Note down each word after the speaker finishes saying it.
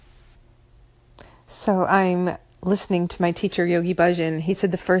So I'm listening to my teacher, Yogi Bhajan. He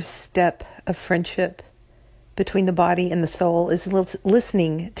said the first step of friendship between the body and the soul is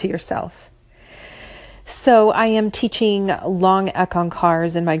listening to yourself. So I am teaching long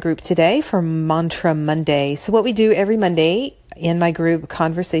Ekankars in my group today for Mantra Monday. So what we do every Monday in my group,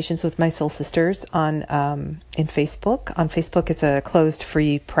 Conversations with My Soul Sisters in Facebook. On Facebook, it's a closed,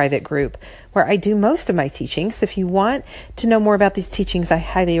 free, private group where I do most of my teachings. If you want to know more about these teachings, I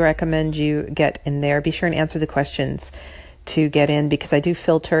highly recommend you get in there. Be sure and answer the questions to get in because I do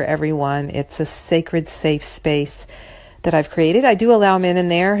filter everyone. It's a sacred, safe space that I've created. I do allow men in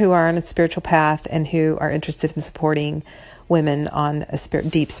there who are on a spiritual path and who are interested in supporting women on a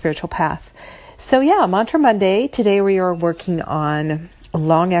deep spiritual path. So yeah, Mantra Monday. Today we are working on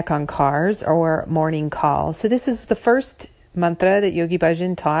long Ekankars or morning call. So this is the first mantra that Yogi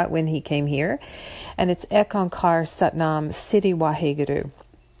Bhajan taught when he came here. And it's Ekankar Satnam Siddhi Waheguru.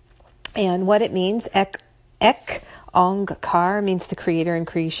 And what it means, Ek Onkar means the creator and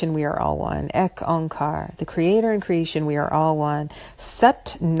creation, we are all one. Ek Onkar, the creator and creation, we are all one.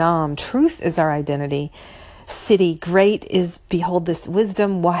 Sat Nam, truth is our identity. Siddhi, great is, behold this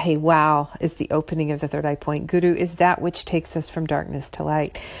wisdom. Wahe, wow, is the opening of the third eye point. Guru is that which takes us from darkness to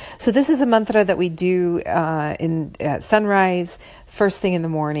light. So this is a mantra that we do at sunrise, first thing in the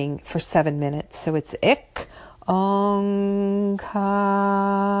morning for 7 minutes. So it's Ek Onkar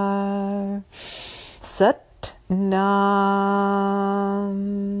Sat Nam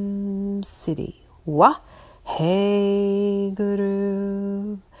Siddhi Wahe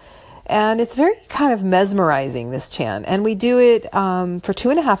Guru. And it's very kind of mesmerizing, this chant. And we do it for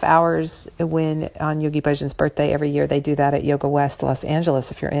 2.5 hours on Yogi Bhajan's birthday every year. They do that at Yoga West, Los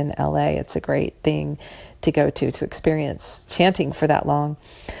Angeles. If you're in LA, it's a great thing to go to experience chanting for that long.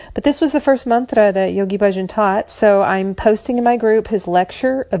 But this was the first mantra that Yogi Bhajan taught. So I'm posting in my group his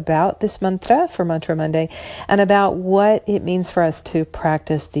lecture about this mantra for Mantra Monday and about what it means for us to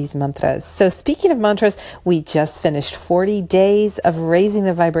practice these mantras. So speaking of mantras, we just finished 40 days of raising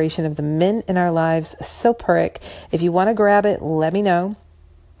the vibration of the men in our lives. So Purek. If you want to grab it, let me know.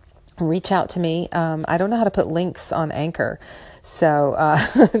 Reach out to me. I don't know how to put links on Anchor. So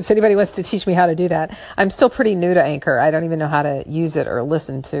if anybody wants to teach me how to do that, I'm still pretty new to Anchor. I don't even know how to use it or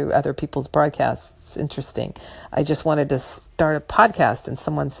listen to other people's broadcasts. It's interesting. I just wanted to start a podcast and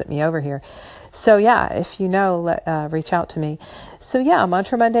someone sent me over here. So yeah, if you know, reach out to me. So yeah,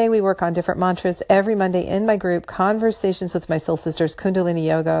 Mantra Monday, we work on different mantras every Monday in my group, Conversations with My Soul Sisters, Kundalini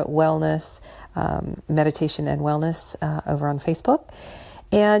Yoga, Wellness, Meditation and Wellness over on Facebook.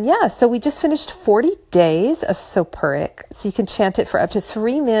 And yeah, so we just finished 40 days of Sopurik. So you can chant it for up to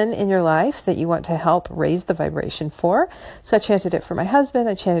 3 men in your life that you want to help raise the vibration for. So I chanted it for my husband.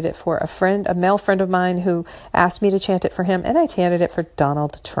 I chanted it for a male friend of mine who asked me to chant it for him. And I chanted it for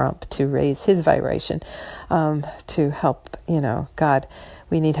Donald Trump to raise his vibration, to help, God,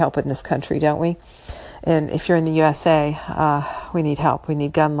 we need help in this country, don't we? And if you're in the USA, we need help. We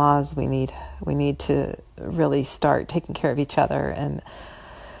need gun laws. We need to really start taking care of each other. And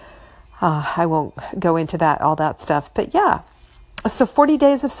I won't go into all that stuff. But yeah, so 40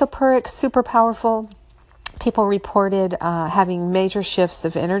 days of Sopurik, super powerful. People reported having major shifts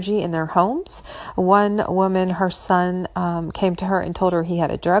of energy in their homes. One woman, her son came to her and told her he had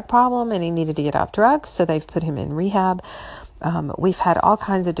a drug problem and he needed to get off drugs. So they've put him in rehab. We've had all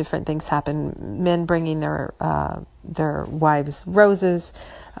kinds of different things happen. Men bringing their wives roses.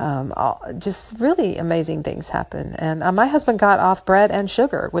 Just really amazing things happen. And my husband got off bread and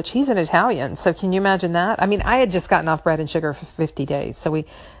sugar, which he's an Italian. So can you imagine that? I mean, I had just gotten off bread and sugar for 50 days. So we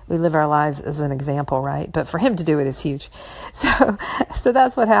live our lives as an example, right? But for him to do it is huge. So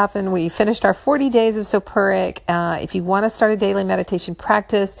that's what happened. We finished our 40 days of Sopurik. If you want to start a daily meditation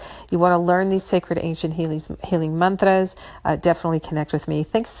practice, you want to learn these sacred ancient healing mantras, definitely connect with me.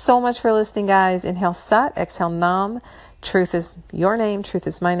 Thanks so much for listening, guys. Inhale Sat, exhale Nam. Truth is your name. Truth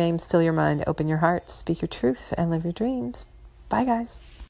is my name. Still your mind. Open your heart. Speak your truth and live your dreams. Bye, guys.